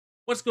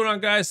What's going on,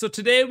 guys? So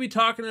today we'll be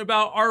talking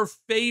about our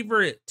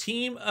favorite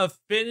Team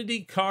Affinity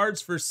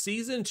cards for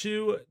Season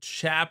 2,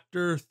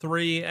 Chapter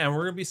 3, and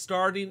we're going to be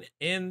starting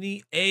in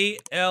the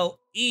AL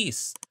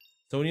East.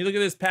 So when you look at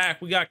this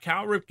pack, we got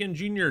Cal Ripken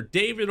Jr.,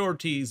 David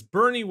Ortiz,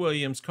 Bernie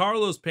Williams,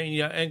 Carlos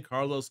Pena, and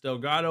Carlos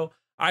Delgado.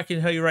 I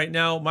can tell you right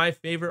now, my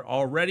favorite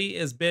already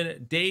has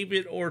been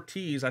David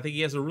Ortiz. I think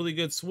he has a really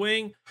good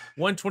swing.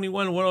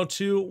 121,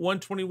 102,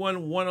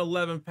 121,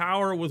 111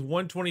 power with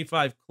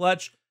 125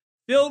 clutch.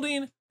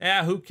 Fielding,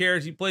 who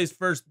cares? He plays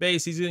first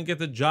base. He's going to get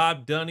the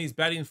job done. He's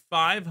batting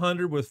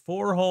 .500 with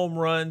 4 home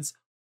runs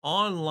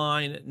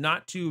online.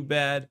 Not too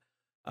bad.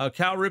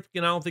 Cal Ripken,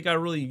 I don't think I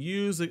really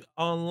use it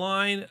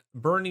online.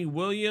 Bernie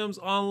Williams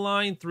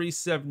online,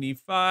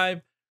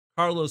 375.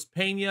 Carlos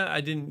Pena, I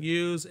didn't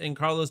use. And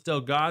Carlos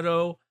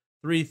Delgado,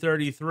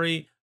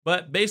 333.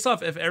 But based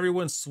off if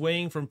everyone's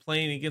swing from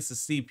playing against the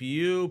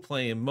CPU,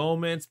 playing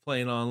moments,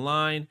 playing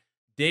online,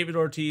 David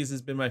Ortiz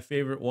has been my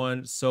favorite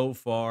one so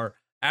far.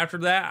 After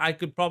that, I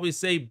could probably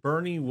say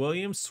Bernie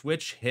Williams,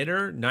 switch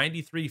hitter,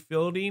 93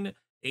 fielding,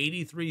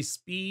 83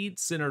 speed,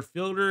 center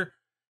fielder.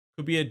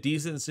 Could be a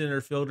decent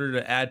center fielder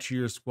to add to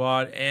your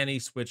squad, and a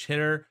switch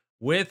hitter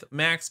with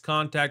max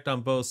contact on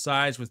both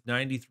sides with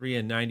 93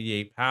 and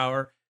 98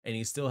 power, and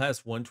he still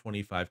has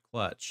 125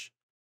 clutch.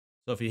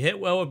 So if you hit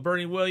well with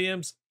Bernie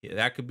Williams,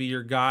 that could be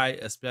your guy,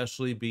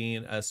 especially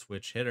being a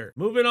switch hitter.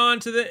 Moving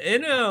on to the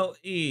NL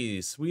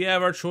East, we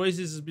have our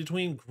choices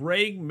between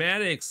Greg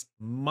Maddux,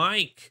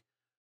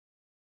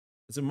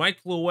 Is it Mike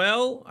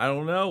Lowell? I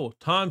don't know.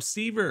 Tom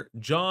Seaver,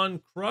 John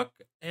Kruk,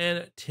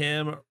 and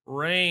Tim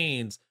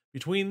Raines.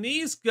 Between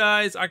these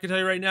guys, I can tell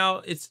you right now,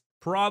 it's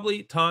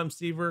probably Tom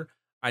Seaver.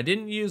 I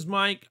didn't use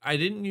Mike. I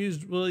didn't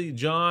use really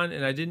John,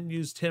 and I didn't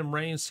use Tim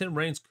Raines. Tim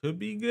Raines could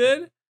be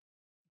good.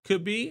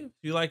 Could be. If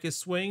you like his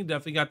swing,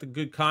 definitely got the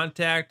good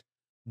contact.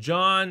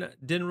 John,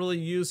 didn't really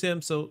use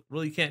him, so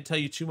really can't tell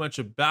you too much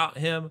about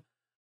him.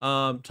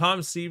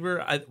 Tom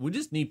Seaver, we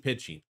just need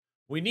pitching.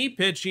 We need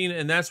pitching,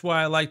 and that's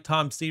why I like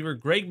Tom Seaver.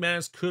 Greg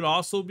Maddux could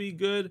also be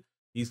good.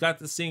 He's got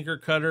the sinker,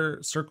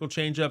 cutter, circle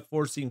changeup,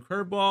 four-seam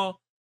curveball.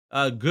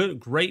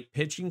 Great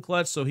pitching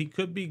clutch, so he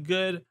could be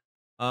good.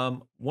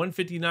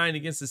 159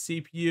 against the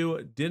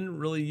CPU. Didn't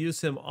really use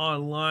him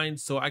online,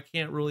 so I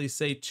can't really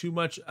say too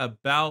much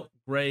about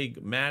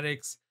Greg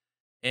Maddux.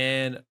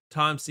 And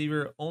Tom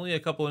Seaver, only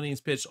a couple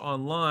innings pitched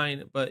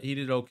online, but he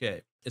did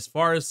okay. As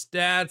far as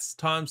stats,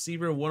 Tom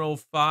Seaver,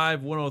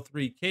 105,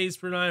 103 Ks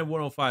per 9,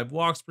 105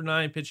 walks per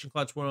 9, pitching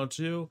clutch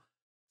 102.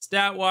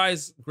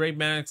 Stat-wise, Greg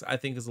Maddux, I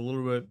think, is a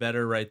little bit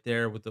better right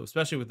there, with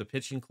especially with the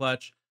pitching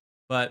clutch.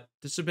 But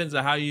this depends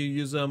on how you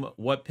use them,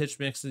 what pitch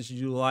mixes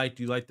you like.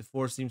 Do you like the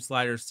four-seam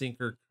slider,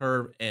 sinker,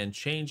 curve, and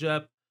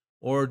changeup?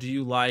 Or do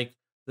you like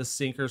the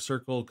sinker,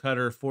 circle,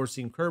 cutter,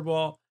 four-seam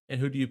curveball? And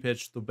who do you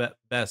pitch the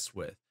best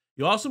with?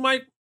 You also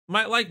might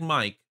like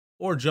Mike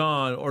or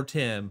John or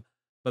Tim.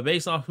 But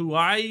based on who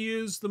I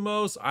use the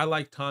most, I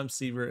like Tom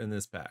Seaver in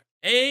this pack.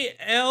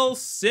 AL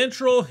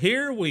Central,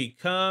 here we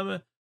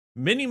come.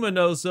 Minnie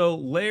Minoso,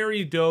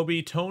 Larry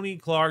Doby, Tony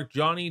Clark,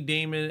 Johnny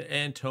Damon,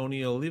 and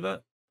Tony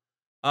Oliva.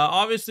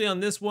 Obviously on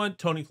this one,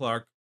 Tony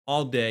Clark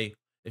all day.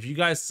 If you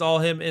guys saw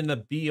him in the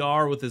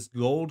BR with his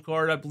gold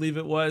card, I believe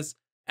it was,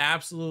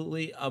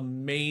 absolutely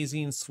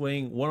amazing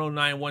swing.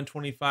 109,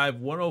 125,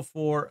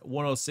 104,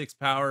 106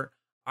 power.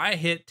 I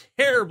hit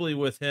terribly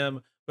with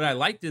him, but I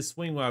liked his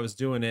swing while I was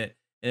doing it.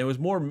 And it was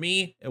more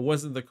me. It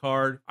wasn't the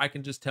card. I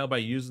can just tell by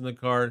using the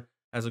card.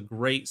 Has a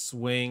great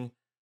swing.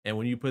 And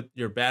when you put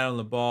your bat on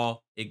the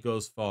ball, it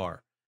goes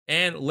far.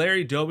 And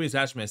Larry Doby is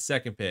actually my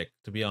second pick,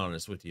 to be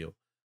honest with you.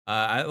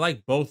 I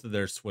like both of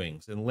their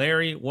swings. And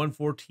Larry,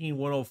 114,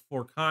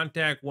 104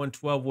 contact,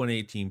 112,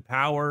 118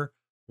 power,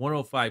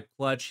 105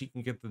 clutch. He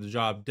can get the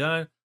job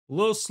done. A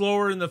little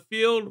slower in the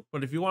field,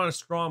 but if you want a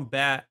strong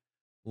bat,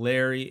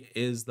 Larry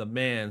is the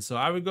man. So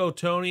I would go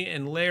Tony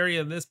and Larry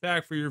in this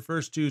pack for your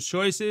first two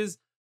choices.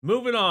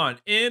 Moving on,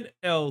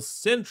 NL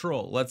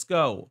Central, let's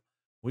go.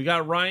 We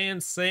got Ryan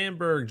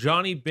Sandberg,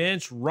 Johnny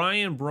Bench,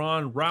 Ryan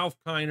Braun, Ralph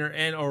Kiner,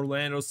 and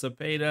Orlando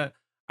Cepeda.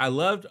 I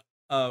loved,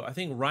 I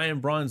think Ryan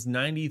Braun's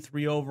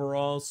 93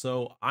 overall,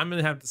 so I'm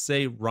going to have to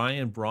say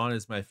Ryan Braun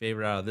is my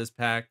favorite out of this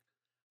pack.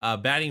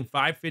 Batting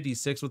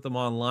 .556 with them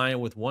online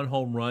with 1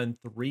 home run,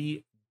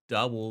 3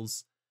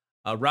 doubles.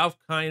 Ralph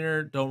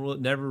Kiner,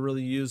 never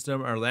really used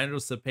him. Orlando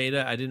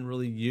Cepeda, I didn't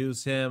really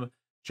use him.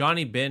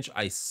 Johnny Bench,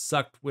 I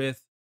sucked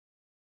with.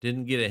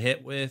 Didn't get a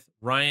hit with.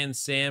 Ryan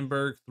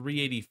Sandberg,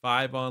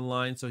 385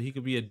 online, so he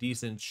could be a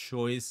decent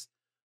choice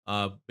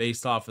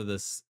based off of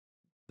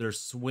their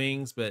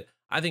swings. But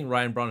I think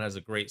Ryan Braun has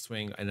a great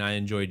swing, and I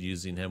enjoyed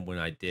using him when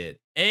I did.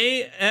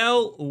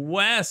 AL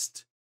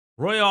West,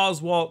 Roy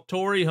Oswalt,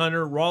 Torrey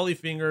Hunter, Raleigh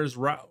Fingers,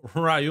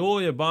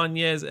 Raul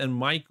Ibanez, and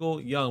Michael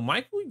Young.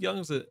 Michael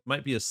Young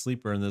might be a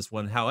sleeper in this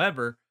one.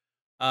 However,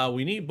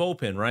 we need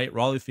bullpen, right?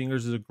 Raleigh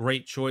Fingers is a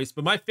great choice.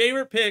 But my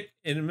favorite pick,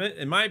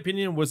 in my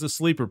opinion, was a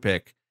sleeper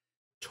pick.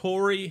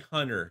 Torrey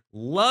Hunter.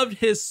 Loved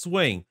his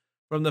swing.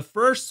 from the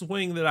first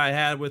swing that I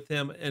had with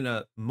him in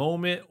a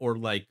moment or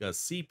like a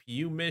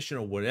CPU mission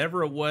or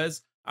whatever it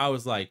was, I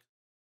was like,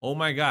 oh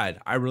my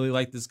God, I really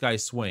like this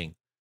guy's swing.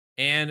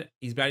 And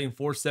he's batting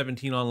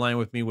 417 online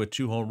with me with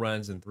 2 home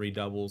runs and 3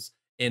 doubles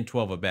and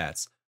 12 at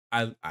bats.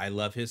 I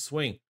love his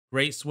swing.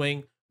 Great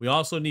swing. We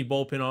also need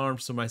bullpen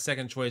arms, so my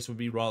second choice would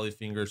be Raleigh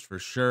Fingers for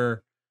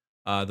sure.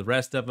 The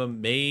rest of them,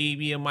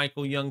 maybe a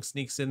Michael Young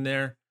sneaks in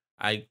there.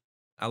 I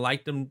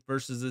liked him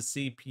versus the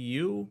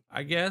CPU,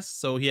 I guess.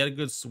 So he had a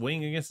good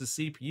swing against the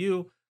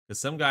CPU, because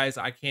some guys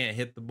I can't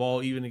hit the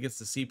ball even against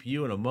the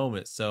CPU in a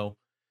moment. So,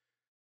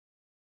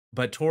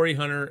 but Torrey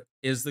Hunter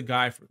is the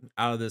guy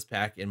out of this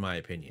pack, in my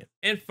opinion.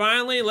 And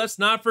finally, let's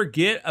not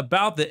forget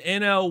about the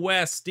NL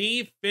West.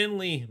 Steve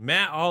Finley,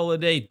 Matt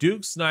Holliday,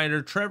 Duke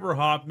Snyder, Trevor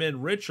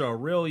Hoffman, Rich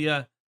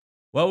Aurelia.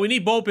 Well, we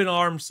need bullpen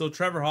arms, so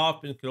Trevor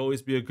Hoffman could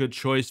always be a good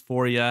choice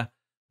for you.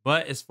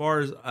 But as far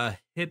as a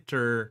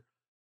hitter,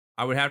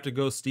 I would have to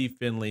go Steve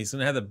Finley. He's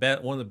going to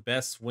have one of the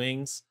best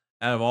swings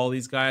out of all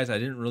these guys. I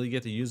didn't really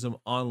get to use them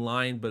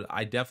online, but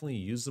I definitely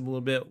used them a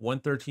little bit.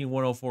 113,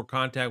 104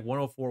 contact,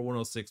 104,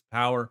 106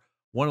 power,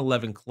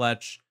 111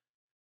 clutch.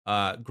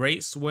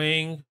 Great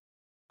swing,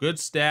 good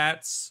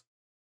stats.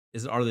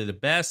 Are they the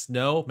best?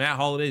 No. Matt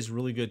Holliday is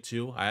really good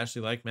too. I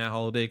actually like Matt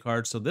Holliday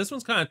cards. So this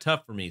one's kind of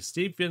tough for me.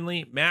 Steve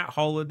Finley, Matt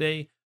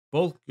Holliday,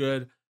 both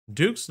good.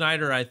 Duke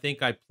Snyder, I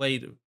think I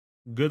played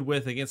good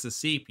with against the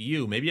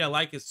CPU. Maybe I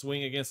like his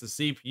swing against the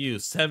CPU.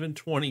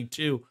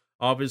 722,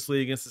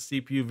 obviously against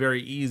the CPU,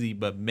 very easy.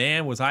 But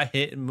man, was I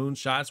hitting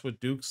moonshots with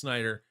Duke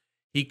Snyder.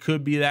 He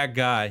could be that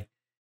guy.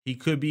 He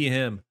could be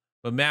him.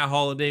 But Matt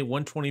Holliday,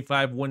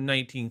 125,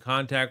 119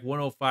 contact,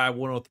 105,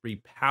 103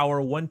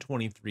 power,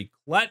 123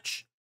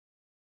 clutch.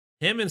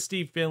 Him and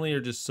Steve Finley are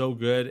just so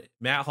good.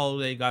 Matt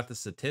Holliday got the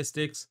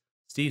statistics.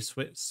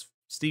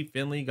 Steve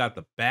Finley got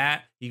the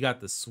bat. He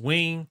got the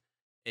swing.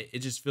 It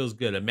just feels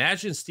good.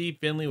 Imagine Steve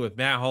Finley with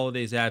Matt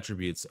Holliday's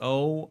attributes.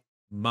 Oh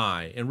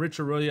my. And Rich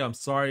Aurelia, I'm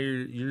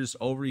sorry you're just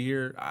over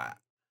here.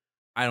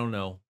 I don't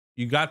know.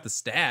 You got the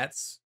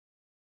stats,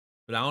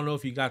 but I don't know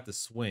if you got the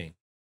swing.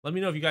 Let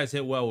me know if you guys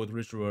hit well with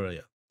Rich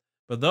Aurelia.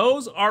 But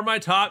those are my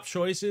top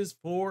choices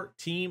for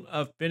Team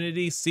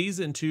Affinity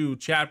Season 2,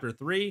 Chapter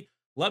 3.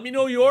 Let me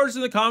know yours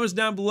in the comments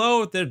down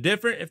below, if they're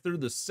different, if they're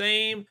the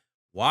same,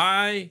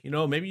 why. You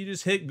know, maybe you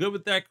just hit good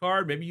with that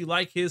card. Maybe you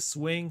like his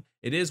swing.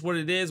 It is what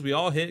it is. We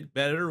all hit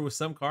better with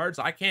some cards.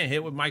 I can't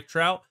hit with Mike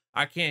Trout.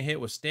 I can't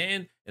hit with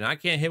Stan. And I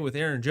can't hit with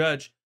Aaron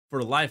Judge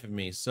for the life of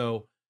me.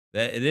 So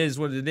that it is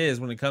what it is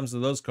when it comes to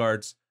those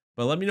cards.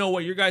 But let me know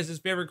what your guys'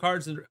 favorite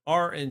cards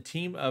are in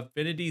Team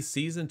Affinity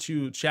Season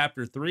 2,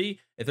 Chapter 3.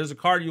 If there's a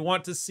card you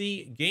want to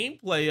see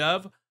gameplay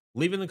of,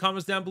 leave in the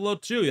comments down below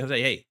too. You'll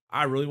say, hey,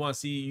 I really want to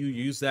see you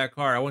use that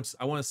card. I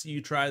want to see you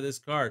try this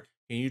card.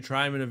 Can you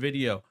try them in a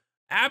video?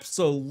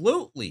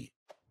 Absolutely.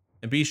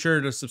 And be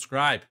sure to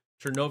subscribe,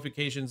 turn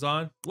notifications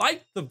on,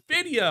 like the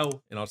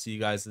video, and I'll see you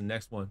guys in the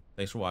next one.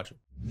 Thanks for watching.